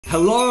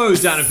Hello,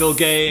 Dan and Phil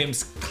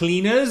Games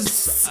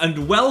cleaners,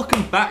 and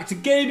welcome back to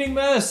Gaming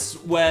Mess,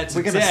 where today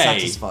we're gonna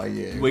satisfy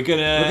you. We're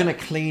gonna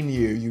clean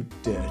you, you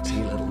dirty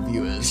little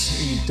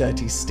viewers. You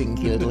dirty,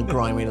 stinky little,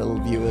 grimy little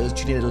viewers.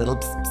 Do you need a little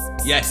pss, pss,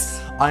 pss?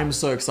 Yes. I'm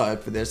so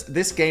excited for this.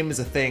 This game is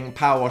a thing,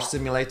 Power Wash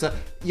Simulator.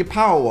 You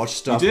power wash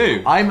stuff. You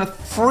do. I'm a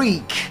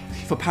freak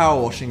for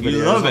power washing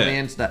videos on the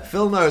internet.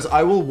 Phil knows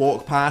I will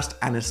walk past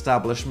an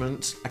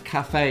establishment, a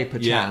cafe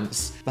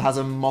perchance, that has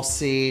a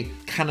mossy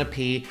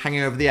canopy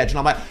hanging over the edge, and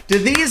I'm like, do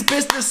these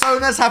business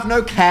owners have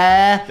no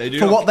care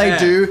for what they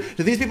do?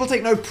 Do these people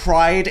take no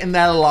pride in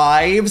their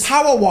lives?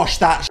 Power wash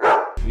that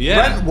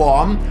Rent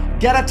one,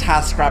 get a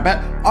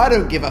TaskRabbit, I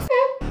don't give a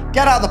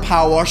get out the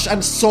power wash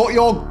and sort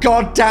your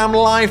goddamn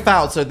life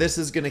out. So this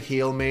is gonna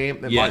heal me.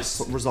 It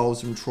might resolve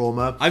some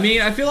trauma. I mean,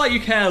 I feel like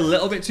you care a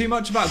little bit too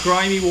much about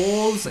grimy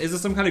walls. Is there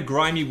some kind of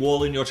grimy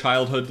wall in your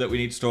childhood that we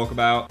need to talk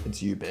about?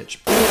 It's you, bitch.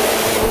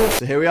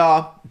 So here we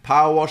are,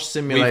 Power Wash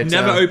Simulator. We've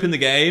never opened the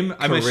game.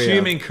 I'm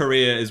assuming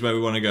Korea is where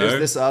we want to go. Is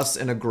this us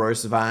in a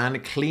gross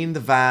van? Clean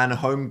the van,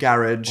 home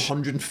garage,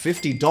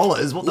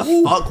 $150. What the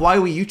fuck? Why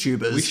are we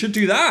YouTubers? We should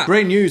do that.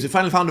 Great news, we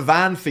finally found a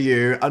van for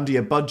you under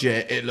your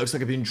budget. It looks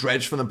like it's been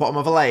dredged from the bottom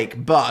of a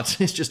lake, but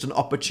it's just an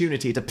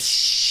opportunity to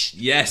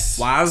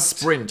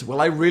sprint.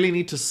 Will I really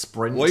need to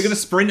sprint? What are you going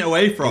to sprint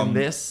away from? In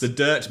this? The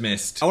dirt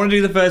mist. I want to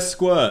do the first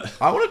squirt.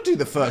 I want to do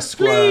the first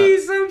squirt.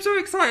 Please, I'm so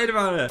excited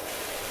about it.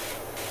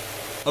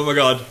 Oh my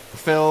god.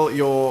 Phil,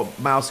 your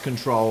mouse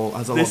control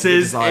has a lot to be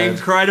desired. This is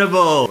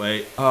incredible.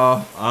 Wait.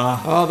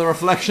 Oh, the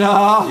reflection.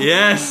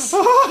 Yes.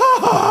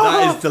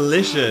 That is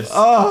delicious.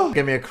 Oh,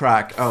 give me a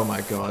crack. Oh my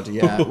god,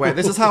 yeah. Wait,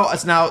 this is how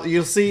it's now.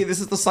 You'll see, this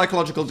is the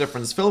psychological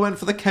difference. Phil went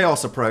for the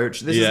chaos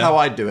approach. This is how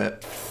I do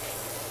it.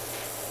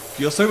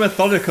 You're so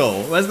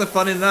methodical. Where's the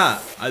fun in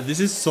that? This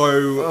is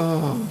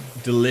so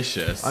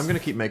delicious. I'm gonna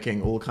keep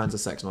making all kinds of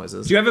sex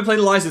noises. Do you ever play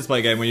the license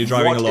plate game when you're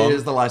driving along? What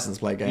is the license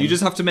plate game? You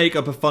just have to make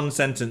up a fun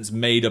sentence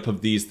made up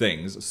of these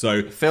things.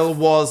 So Phil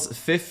was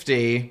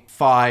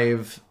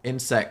 55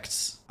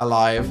 insects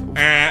alive.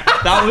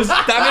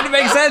 That didn't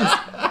make sense.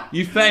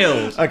 You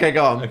failed. Okay,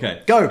 go on.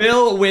 Okay, go.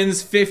 Phil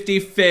wins 50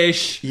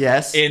 fish.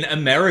 Yes. In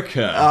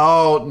America.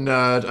 Oh,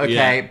 nerd.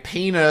 Okay,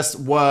 penis,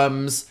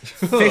 worms,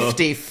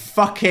 50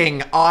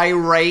 fucking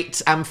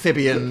irate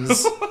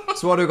amphibians.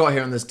 So what do we got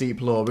here in this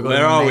deep lore? We got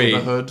a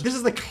neighborhood. This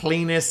is the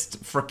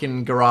cleanest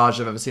freaking garage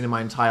I've ever seen in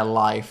my entire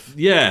life.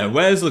 Yeah,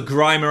 where's the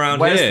grime around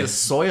here? Where's the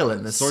soil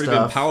in this stuff? It's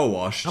already been power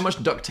washed. How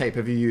much duct tape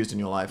have you used in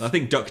your life? I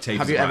think duct tape.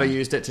 Have you ever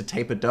used it to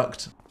tape a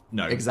duct?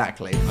 No.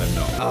 Exactly. I've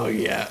not. Oh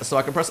yeah. So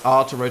I can press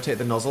R to rotate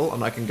the nozzle,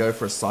 and I can go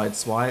for a side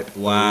swipe.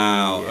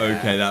 Wow. Yeah.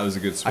 Okay, that was a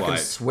good swipe. I can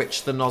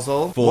switch the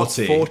nozzle. 40. What's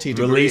 40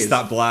 degrees? Release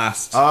that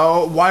blast.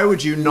 Oh, why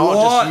would you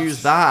not just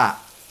use that?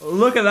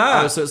 Look at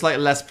that. Oh, so it's like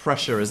less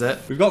pressure, is it?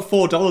 We've got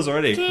 $4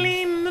 already.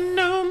 Clean the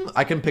gnome.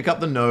 I can pick up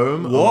the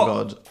gnome. What? Oh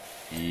god.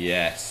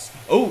 Yes.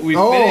 Oh, we've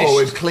finished.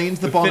 We've cleaned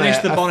the bonnet.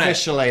 Finished the bonnet.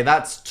 Officially.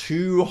 That's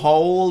 $2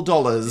 whole.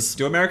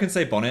 Do Americans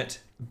say bonnet?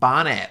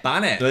 Bonnet.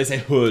 Bonnet. Do they say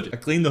hood? I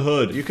cleaned the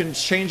hood. You can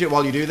change it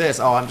while you do this.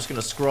 Oh, I'm just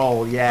gonna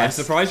scroll. Yes. I'm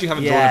surprised you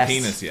haven't drawn a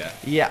penis yet.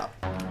 Yeah.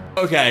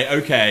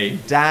 Okay.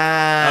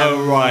 Dan.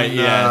 Oh right,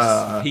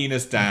 yes.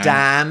 Penis Dan.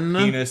 Dan.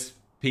 Penis.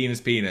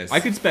 I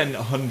could spend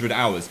 100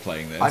 hours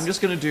playing this. I'm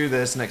just gonna do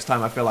this next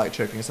time I feel like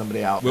choking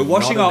somebody out. We're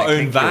washing our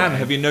own van.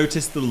 Have you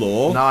noticed the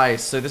lore?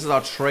 Nice. So this is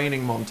our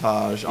training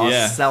montage.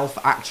 Our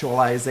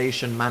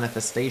self-actualization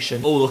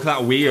manifestation. Oh, look at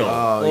that wheel.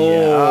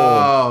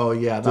 Oh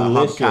yeah. That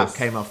hubcap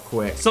came off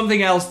quick.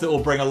 Something else that will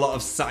bring a lot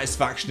of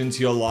satisfaction into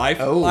your life,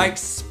 like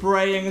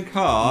spraying a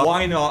car.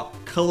 Why not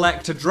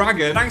collect a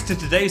dragon? Thanks to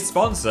today's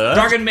sponsor,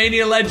 Dragon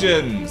Mania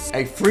Legends.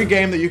 A free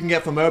game that you can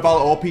get for mobile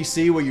or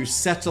PC where you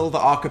settle the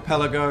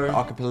archipelago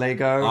of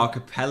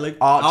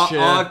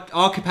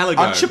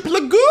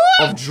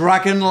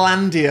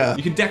Dragonlandia.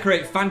 You can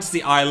decorate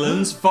fantasy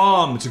islands,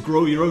 farm to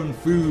grow your own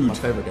food. My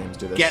favorite games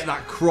do this. Get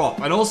that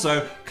crop, and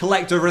also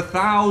collect over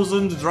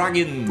 1,000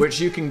 dragons, which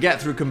you can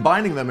get through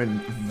combining them in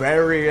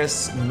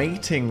various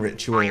mating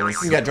rituals. You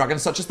can get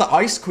dragons such as the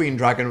Ice Queen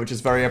dragon, which is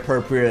very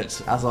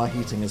appropriate as our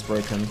heating is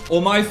broken.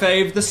 Or my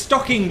fave, the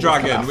Stocking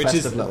Dragon, which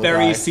is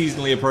very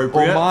seasonally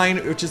appropriate. Or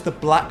mine, which is the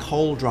Black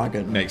Hole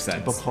Dragon. Makes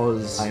sense.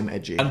 Because I'm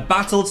edgy. And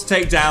battle to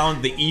take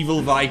down the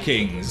evil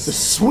Vikings. The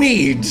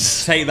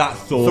Swedes. Take that,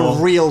 Thor. The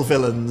real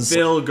villains.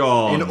 Still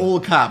gone. In all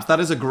caps. That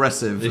is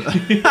aggressive.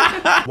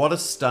 What a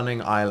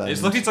stunning island.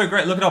 It's looking so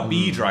great. Look at our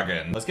bee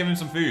dragon. Let's give him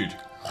some food.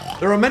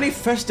 There are many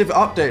festive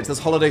updates this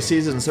holiday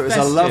season, so it's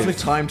a lovely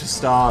time to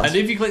start. And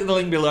if you click the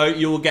link below,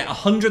 you will get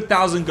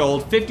 100,000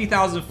 gold,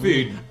 50,000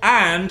 food,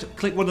 and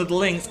click one of the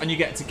links and you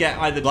get to get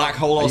either Black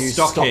Hole or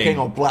Stocking.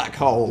 Or Black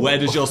Hole. Where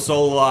does your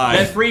soul lie?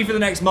 They're free for the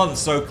next month,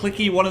 so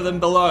clicky one of them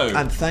below.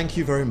 And thank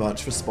you very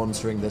much for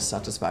sponsoring this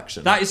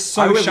satisfaction. That is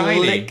so shiny. I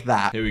will lick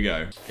that. Here we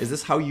go. Is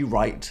this how you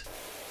write?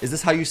 Is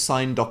this how you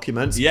sign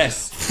documents?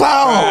 Yes.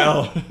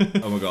 Foul!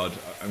 Oh my god,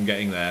 I'm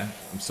getting there.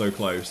 I'm so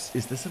close.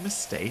 Is this a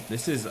mistake?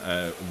 This is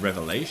a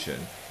revelation.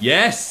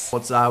 Yes!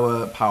 What's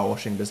our power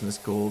washing business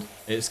called?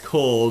 It's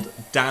called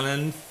Dan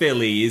and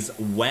Philly's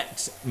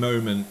Wet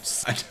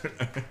Moments. I don't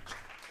know.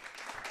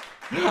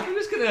 I'm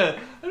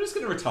just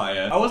gonna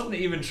retire. I wasn't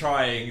even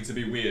trying to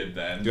be weird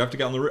then. Do you have to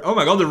get on the roof? Oh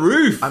my god, the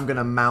roof! I'm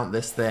gonna mount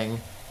this thing.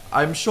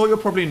 I'm sure you're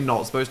probably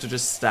not supposed to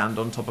just stand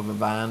on top of a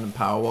van and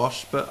power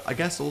wash, but I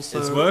guess also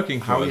it's working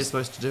for how us. are you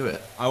supposed to do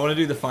it? I want to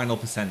do the final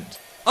percent.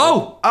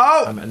 Oh!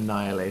 Oh! I'm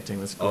annihilating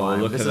this grime.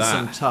 Oh, look this at is that.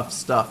 some tough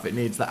stuff. It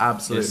needs the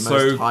absolute It's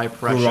most so high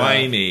pressure.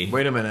 grimy.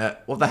 Wait a minute.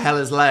 What the hell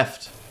is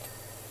left?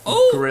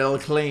 Oh! Grill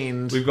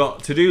cleaned. We've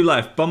got to do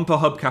left, bumper,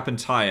 hubcap, and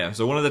tyre.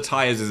 So one of the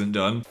tyres isn't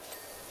done.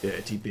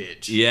 Dirty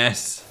bitch.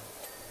 Yes.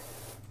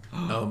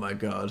 Oh my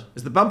god.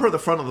 Is the bumper at the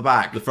front or the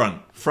back? The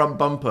front. Front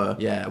bumper.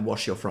 Yeah,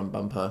 wash your front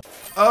bumper.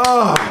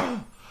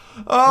 Oh!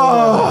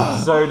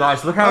 Oh! So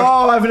nice. Look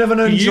how I've never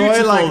known joy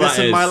beautiful like this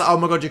that in my is. life. Oh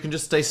my god, you can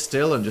just stay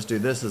still and just do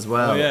this as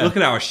well. Oh, yeah. Look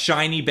at our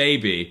shiny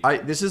baby.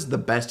 This is the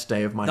best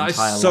day of my That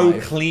entire is so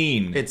life.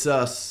 clean. It's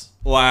us.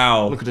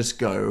 Wow. Look at us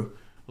go.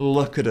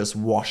 Look at us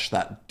wash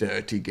that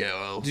dirty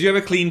girl. Did you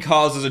ever clean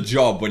cars as a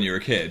job when you were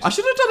a kid? I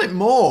should have done it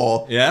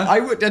more. Yeah?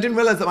 I didn't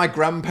realise that my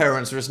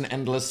grandparents were just an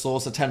endless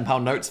source of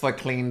 £10 notes if I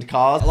cleaned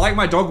cars. Like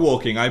my dog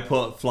walking, I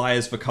put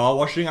flyers for car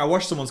washing. I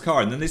washed someone's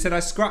car and then they said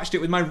I scratched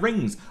it with my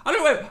rings. I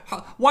don't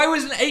know, why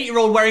was an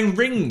 8-year-old wearing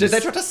rings? Did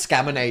they try to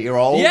scam an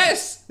 8-year-old?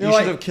 Yes! You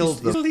should have killed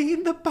them.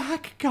 Clean the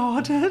back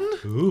garden.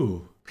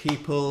 Ooh.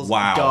 People's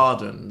Wow.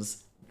 gardens.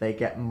 They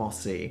get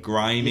mossy.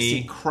 Grimy. You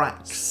see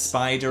cracks.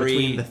 Spidery.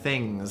 Between the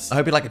things. I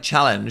hope you like a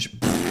challenge.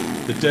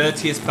 The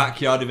dirtiest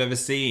backyard I've ever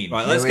seen.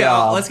 Right, let's we get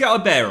are. our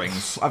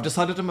bearings. I've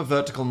decided I'm a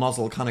vertical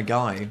nozzle kind of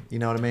guy. You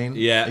know what I mean?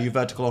 Yeah. Are you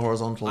vertical or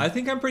horizontal? I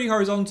think I'm pretty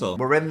horizontal.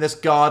 We're in this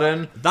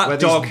garden. That where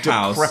dog these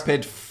house.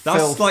 decrepit That's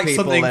filth like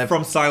people something live.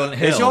 from Silent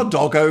Hill. Is your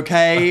dog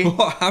okay?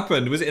 What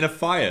happened? Was it in a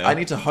fire? I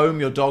need to home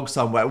your dog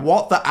somewhere.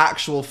 What the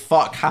actual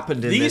fuck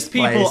happened in These this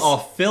people place? are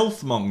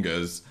filth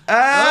mongers.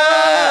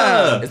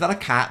 Is that a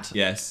cat?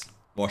 Yes.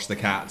 Wash the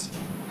cat.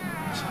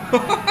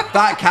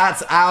 That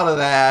cat's out of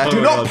there. Do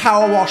my not God.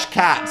 power wash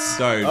cats.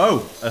 Don't.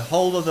 Oh, a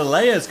whole other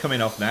layer's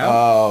coming off now.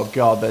 Oh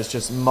god, there's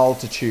just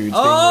multitudes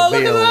Oh,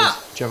 being look at revealed.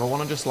 that. Do you ever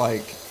want to just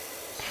like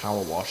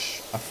power wash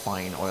a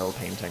fine oil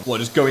painting? What,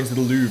 just go into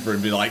the Louvre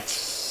and be like...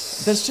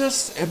 There's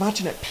just,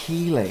 imagine it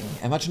peeling.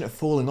 Imagine it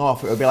falling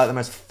off. It would be like the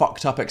most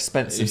fucked up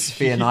expensive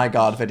Sphere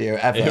Nygaard video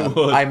ever. It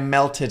would. I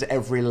melted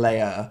every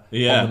layer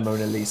Yeah. on the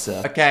Mona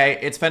Lisa. Okay,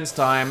 it's fence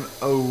time.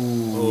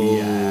 Oh,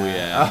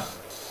 yeah.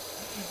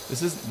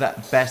 This is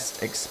that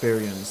best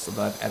experience that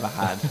I've ever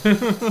had.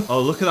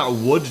 Oh, look at that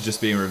wood just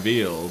being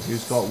revealed.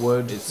 Who's got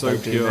wood? It's so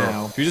They do pure.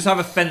 now. Should we just have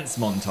a fence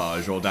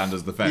montage while Dan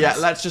does the fence? Yeah,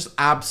 let's just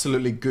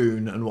absolutely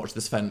goon and watch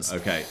this fence.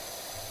 Okay.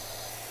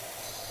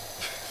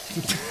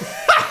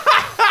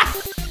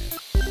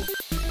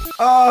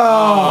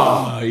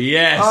 Oh,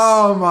 yes.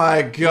 Oh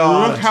my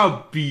god. Look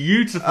how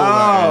beautiful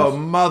Oh, that is.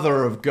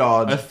 mother of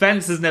God. A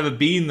fence has never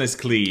been this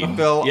clean.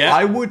 Bill, Yeah.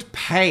 I would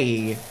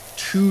pay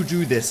to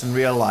do this in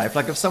real life.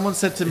 Like, if someone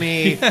said to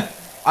me,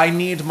 I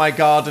need my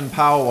garden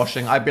power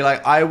washing, I'd be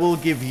like, I will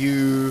give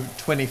you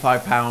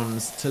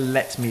 £25 to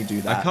let me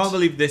do that. I can't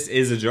believe this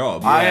is a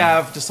job. I Yeah.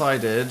 have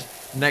decided,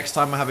 next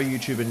time I have a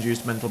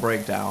YouTube-induced mental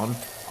breakdown,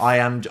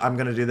 I'm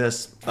going to do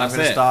this. I'm That's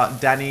going to it. start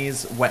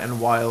Danny's Wet n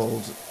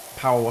Wild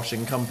power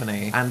washing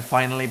company and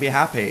finally be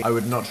happy. I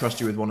would not trust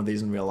you with one of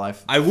these in real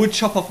life. I would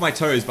chop off my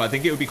toes, but I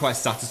think it would be quite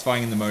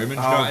satisfying in the moment. Do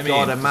you know what I Oh mean?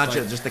 god, Just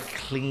imagine like, just the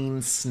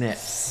clean snip.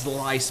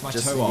 slice my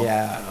Just, toe off.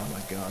 yeah, oh my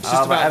god.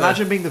 just about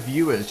imagine being the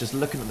viewers, just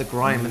looking at the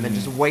grime and then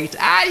just wait.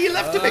 Ah, you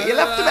left a bit, you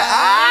left a bit.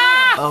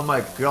 Ah! Oh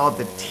my god,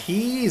 the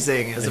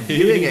teasing is a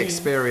viewing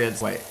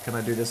experience. Wait, can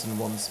I do this in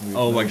one smooth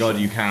Oh my god,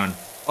 motion? you can.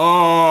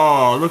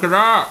 Oh, look at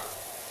that.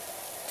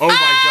 Oh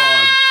my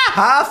god.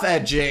 Path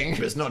edging.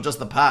 It's not just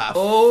the path.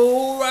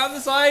 Oh, round the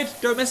side.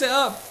 Don't mess it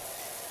up.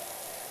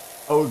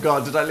 Oh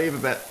god, did I leave a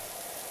bit?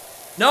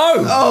 No.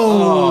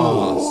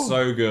 Oh.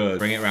 So good.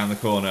 Bring it around the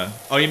corner.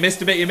 Oh, you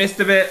missed a bit. You missed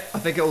a bit. I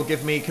think it will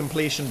give me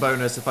completion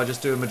bonus if I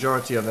just do a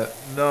majority of it.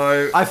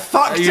 No. I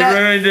fucked it. You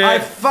ruined it. I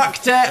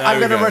fucked it. I'm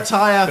we gonna go.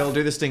 retire. I'll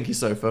do the stinky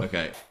sofa.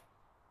 Okay.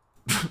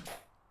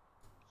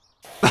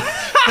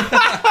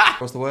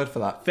 What's the word for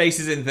that?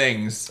 Faces in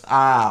things.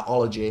 Ah,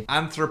 ology.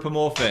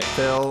 Anthropomorphic.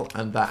 Phil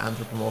and that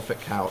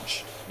anthropomorphic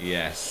couch.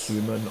 Yes.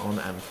 Human on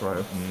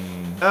anthro.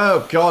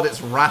 Oh god,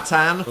 it's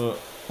rattan.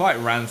 Quite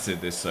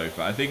rancid, this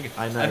sofa. I think.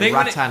 I know, I think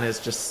when it- rattan is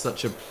just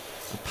such a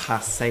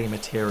passe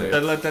material.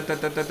 There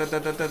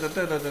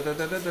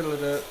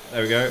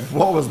we go.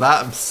 What was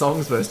that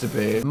song supposed to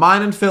be?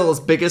 Mine and Phil's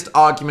biggest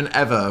argument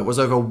ever was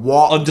over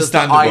what does the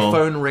Understandable.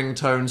 iPhone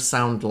ringtone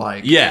sound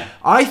like. Yeah.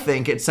 I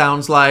think it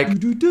sounds like...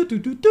 Which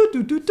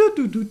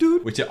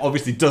it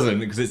obviously doesn't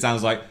because it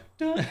sounds like.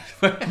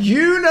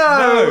 You know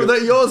No.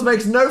 that yours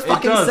makes no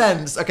fucking does.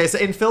 sense. Okay, so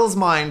in Phil's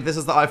mind, this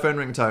is the iPhone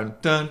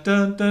ringtone. Dun,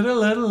 dun, dun,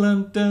 dun,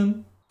 dun,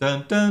 dun.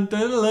 Dun, dun,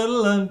 dun,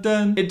 dun, dun,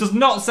 dun. It does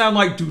not sound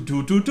like do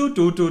do do do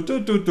do do do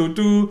do do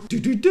do.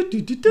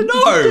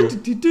 No!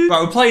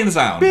 Right, we're playing the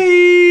sound.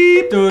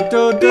 Beep. Do,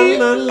 do, do,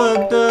 la,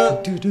 la,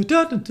 da.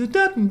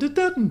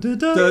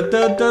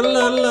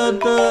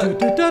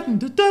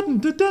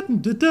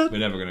 We're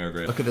never going to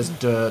agree. Look at this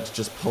dirt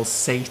just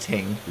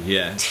pulsating.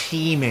 Yeah.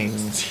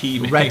 Teeming.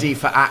 Ready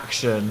for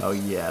action. Oh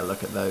yeah,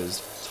 look at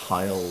those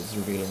tiles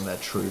revealing their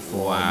true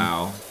form.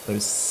 Wow.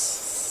 Those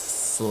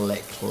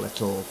slick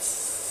little...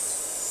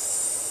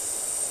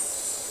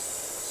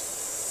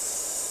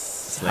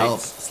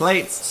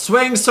 Slates.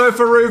 Swing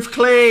sofa roof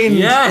clean.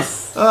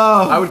 Yes.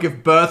 Oh, I would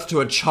give birth to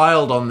a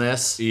child on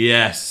this.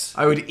 Yes.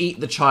 I would eat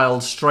the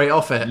child straight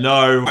off it.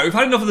 No. Right, we've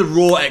had enough of the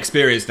raw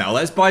experience now.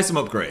 Let's buy some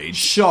upgrades.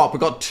 Shop.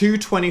 We've got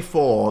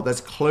 224.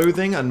 There's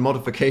clothing and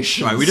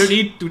modifications. Right, we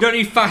don't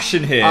need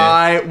fashion here.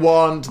 I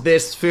want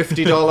this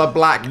 $50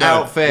 black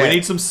outfit. We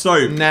need some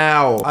soap.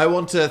 Now. I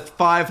want a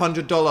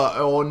 $500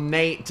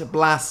 ornate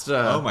blaster.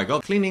 Oh my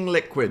god. Cleaning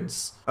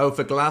liquids. Oh,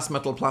 for glass,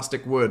 metal,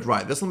 plastic, wood.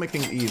 Right, this will make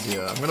things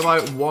easier. I'm gonna buy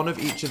one of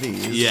each of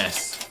these.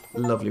 Yes.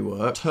 Lovely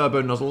work.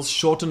 Turbo nozzles,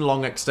 short and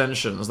long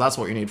extensions. That's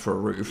what you need for a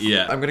roof.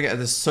 Yeah. I'm gonna get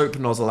this soap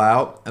nozzle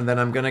out, and then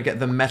I'm gonna get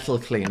the metal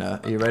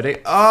cleaner. Are you ready?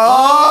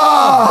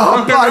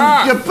 Oh!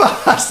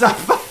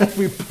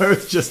 We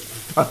both just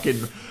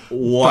fucking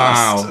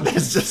wow. bust.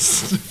 It's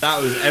just...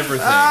 That was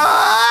everything.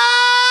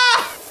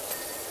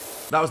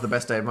 That was the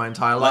best day of my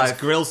entire life. Let's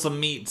grill some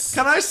meats.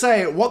 Can I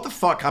say, what the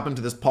fuck happened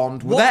to this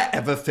pond? Were there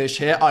ever fish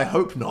here? I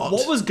hope not.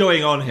 What was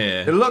going on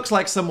here? It looks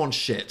like someone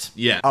shit.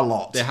 Yeah. A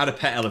lot. They had a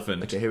pet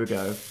elephant. Okay, here we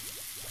go.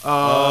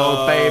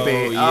 Oh,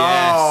 baby.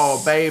 Yes.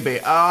 Oh, baby.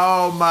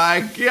 Oh,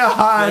 my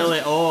God. Fill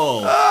it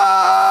all.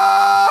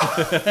 Ah!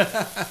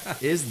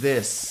 Is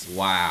this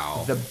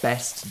Wow. the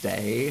best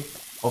day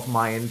of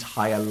my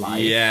entire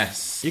life?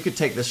 Yes. You could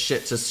take this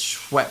shit to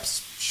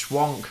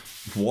Schwank.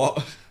 What?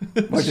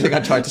 What do you think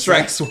I tried to say?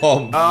 Shrek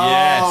Swamp. Oh,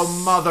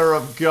 yes. mother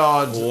of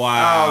God.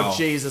 Wow. Oh,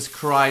 Jesus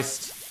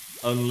Christ.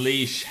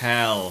 Unleash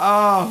hell.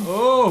 Oh.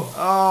 Oh.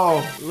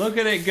 Oh. Look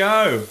at it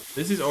go.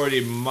 This is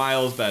already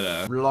miles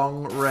better.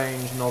 Long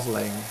range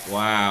nozzling.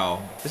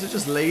 Wow. This is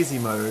just lazy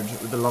mode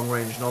with the long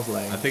range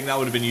nozzling. I think that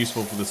would have been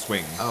useful for the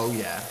swing. Oh,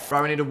 yeah.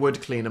 Right, we need a wood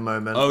cleaner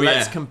moment. Oh,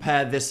 Let's yeah.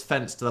 compare this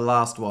fence to the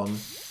last one.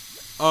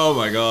 Oh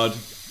my god.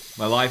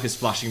 My life is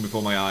flashing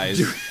before my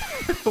eyes.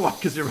 Why?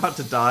 Because you're about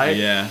to die?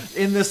 Yeah.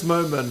 In this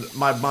moment,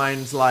 my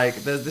mind's like,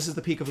 this is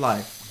the peak of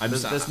life.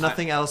 There's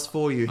nothing else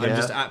for you here. I'm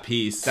just at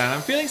peace. Dan, I'm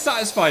feeling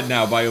satisfied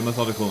now by your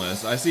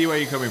methodicalness. I see where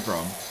you're coming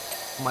from.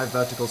 My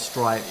vertical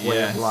stripe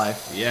way of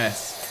life.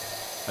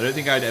 Yes. I don't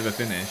think I'd ever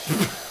finish.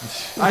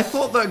 I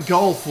thought that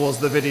golf was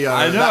the video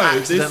I know, that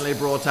accidentally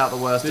brought out the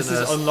worst in us. This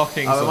is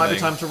unlocking Oh, something. it might be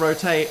time to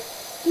rotate.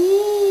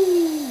 Ooh.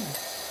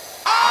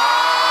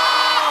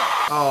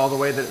 Oh, the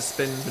way that it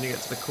spins when you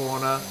get to the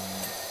corner.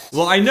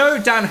 Well, I know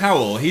Dan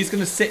Howell. He's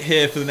going to sit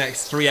here for the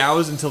next 3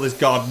 hours until this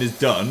garden is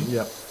done.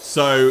 Yep.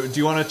 So, do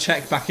you want to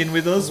check back in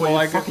with us? What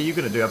the fuck are you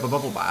going to do? Have a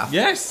bubble bath?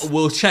 Yes.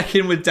 We'll check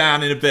in with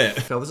Dan in a bit.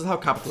 Phil, this is how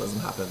capitalism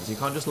happens. You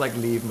can't just, like,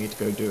 leave me to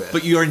go do it.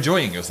 But you're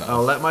enjoying yourself.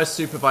 I'll let my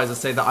supervisor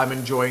say that I'm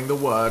enjoying the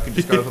work and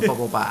just go have a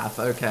bubble bath.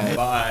 Okay.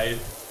 Bye.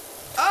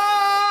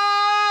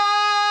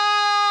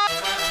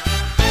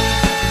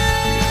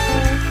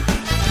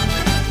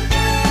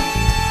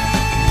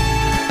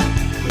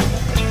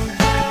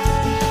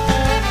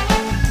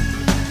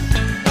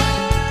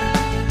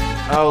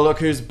 Oh, look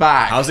who's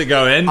back. How's it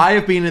going? I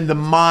have been in the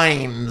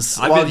mines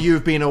while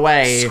you've been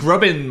away.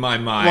 Scrubbing my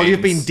mind. While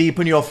you've been deep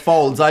in your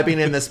folds, I've been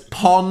in this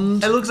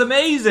pond. It looks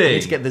amazing. I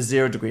need to get the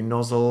 0-degree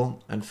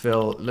nozzle and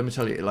Phil, let me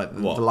tell you, like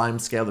the lime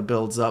scale that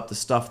builds up, the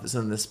stuff that's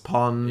in this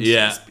pond.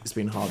 Yeah. It's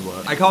been hard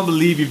work. I can't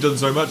believe you've done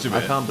so much of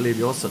it. I can't believe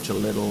you're such a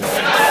little...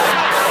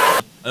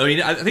 I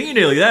think you're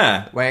nearly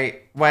there.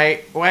 Wait.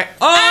 Oh!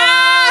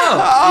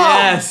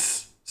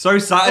 Yes! So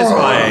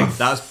satisfying.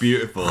 That's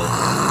beautiful.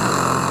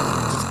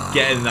 Just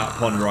get in that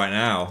pond right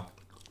now.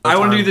 I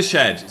want to do the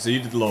shed, so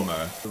you did the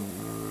lawnmower.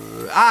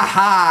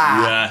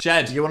 Aha! Yeah.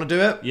 Shed. You want to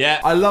do it?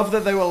 Yeah. I love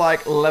that they were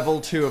like,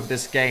 level 2 of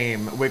this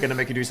game, we're going to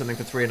make you do something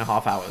for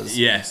 3.5 hours.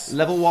 Yes.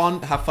 Level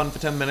 1, have fun for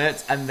 10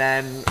 minutes, and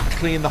then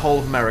clean the whole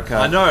of America.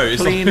 I know. It's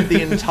Clean like...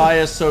 the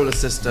entire solar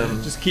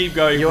system. Just keep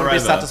going You want to be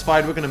forever.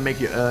 satisfied? We're going to make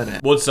you earn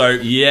it. Wood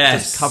soap,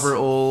 yes. Just cover it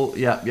all.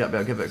 Yep, give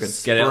it a good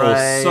spray. Get it all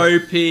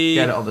soapy.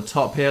 Get it on the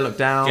top here, look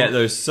down. Get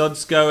those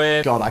suds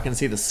going. God, I can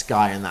see the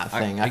sky in that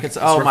thing. It's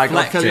oh my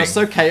god, Phil, reflecting. you're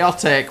so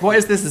chaotic. What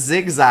is this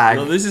zigzag?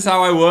 Well, this is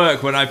how I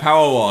work when I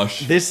power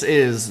wash. This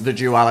is the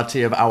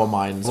duality of our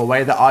minds. The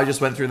way that I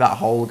just went through that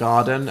whole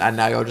garden, and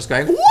now you're just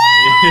going, woo!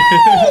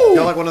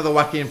 You're like one of the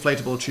wacky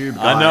inflatable tube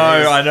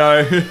guys. I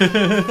know.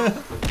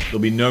 There'll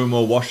be no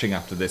more washing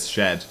after this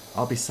shed.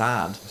 I'll be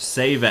sad.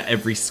 Savor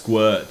every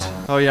squirt.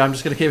 Oh yeah, I'm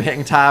just gonna keep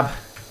hitting tab.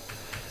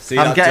 See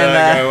I'm that getting dirt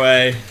there. go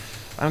away.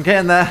 I'm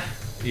getting there.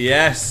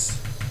 Yes.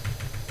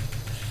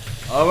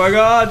 Oh my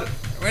god.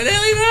 We're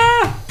nearly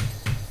there.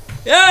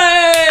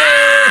 Yay!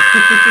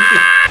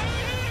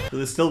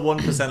 There's still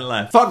 1%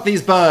 left. Fuck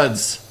these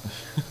birds.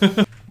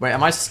 Wait,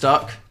 am I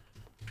stuck?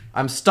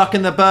 I'm stuck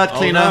in the bird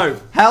cleaner. No.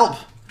 Help!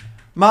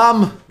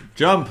 Mum!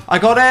 Jump. I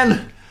got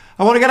in!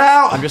 I want to get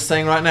out! I'm just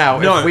saying right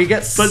now, if we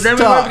get stuck... But then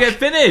we won't get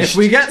finished! If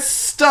we get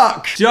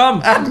stuck...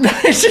 Jump! At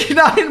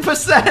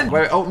 99%!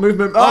 Wait, oh,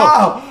 movement. We're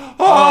out.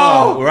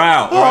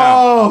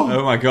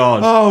 Oh my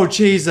god. Oh,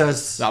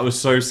 Jesus. That was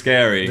so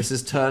scary. This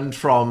has turned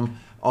from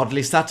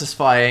oddly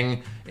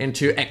satisfying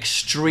into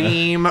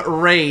extreme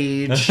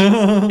rage.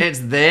 It's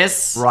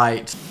this.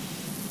 Right.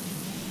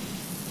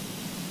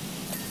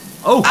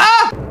 Oh!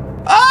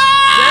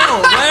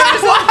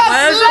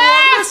 Where's the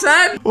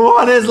 1%?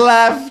 What is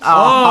left?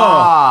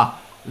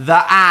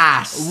 The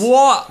ass.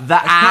 What? The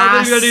How are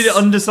ass you gonna do the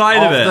underside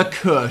of it? the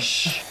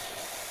cush.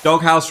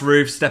 Doghouse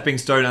roof, stepping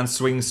stone, and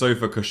swing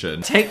sofa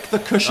cushion. Take the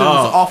cushions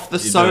off the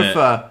you done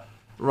sofa.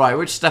 Right,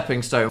 which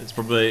stepping stone? It's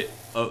probably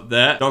up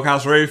there.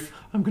 Doghouse roof.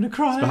 I'm gonna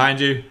cry. It's behind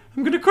you.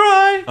 I'm gonna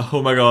cry.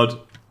 Oh my god.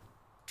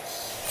 Yes!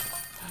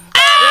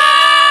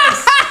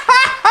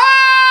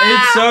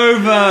 It's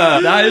over.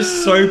 That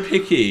is so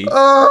picky.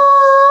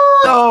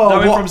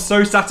 That went from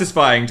so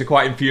satisfying to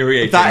quite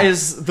infuriating. That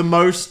is the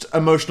most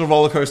emotional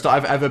roller coaster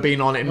I've ever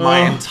been on in my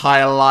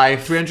entire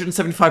life.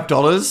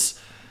 $375?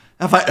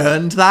 Have I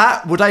earned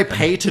that? Would I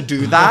pay to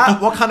do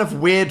that? What kind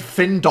of weird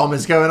findom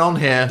is going on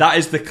here? That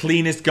is the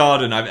cleanest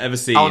garden I've ever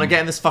seen. I want to get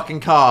in this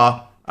fucking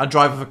car and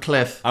drive off a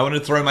cliff. I want to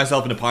throw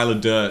myself in a pile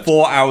of dirt.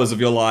 4 hours of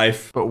your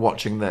life. But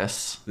watching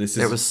it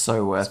was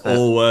so worth it.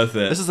 All worth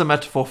it. This is a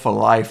metaphor for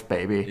life,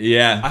 baby.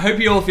 Yeah. I hope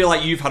you all feel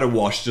like you've had a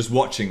wash just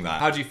watching that.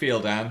 How do you feel,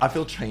 Dan? I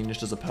feel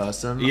changed as a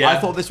person. Yeah. I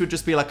thought this would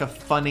just be like a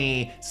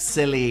funny,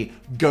 silly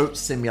goat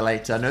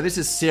simulator. No, this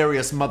is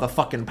serious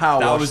motherfucking power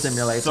wash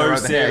simulator so over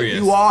serious.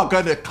 here. You are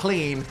gonna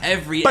clean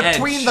every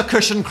between edge. the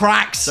cushion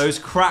cracks. Those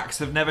cracks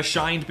have never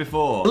shined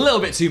before. A little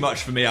bit too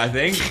much for me, I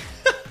think.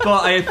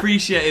 But I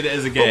appreciated it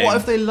as a game. But what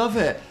if they love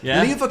it?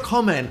 Yeah? Leave a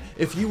comment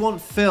if you want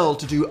Phil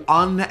to do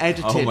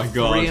unedited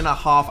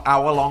 3.5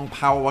 hour long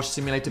power wash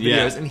simulator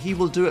videos, and he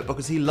will do it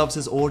because he loves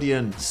his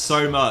audience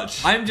so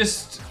much. I'm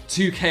just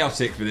too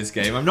chaotic for this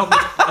game. I'm not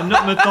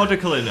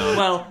methodical enough.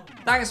 Well,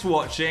 thanks for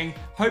watching.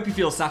 Hope you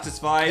feel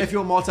satisfied. If you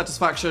want more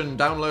satisfaction,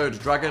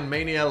 download Dragon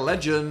Mania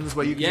Legends,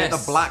 where you can get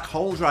the black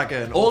hole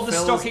dragon. Or the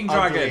stocking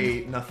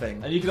dragon.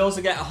 Nothing. And you can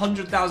also get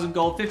 100,000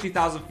 gold,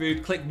 50,000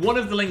 food. Click one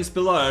of the links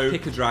below.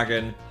 Pick a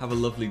dragon. Have a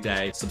lovely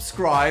day.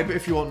 Subscribe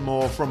if you want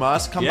more from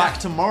us. Come back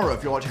tomorrow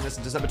if you're watching this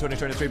in December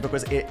 2023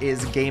 because it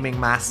is Gaming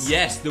Mass.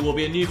 Yes, there will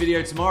be a new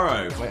video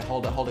tomorrow. Wait,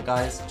 hold it,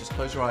 guys. Just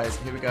close your eyes.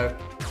 Here we go.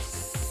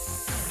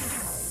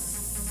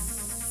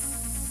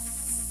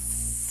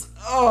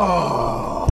 Oh.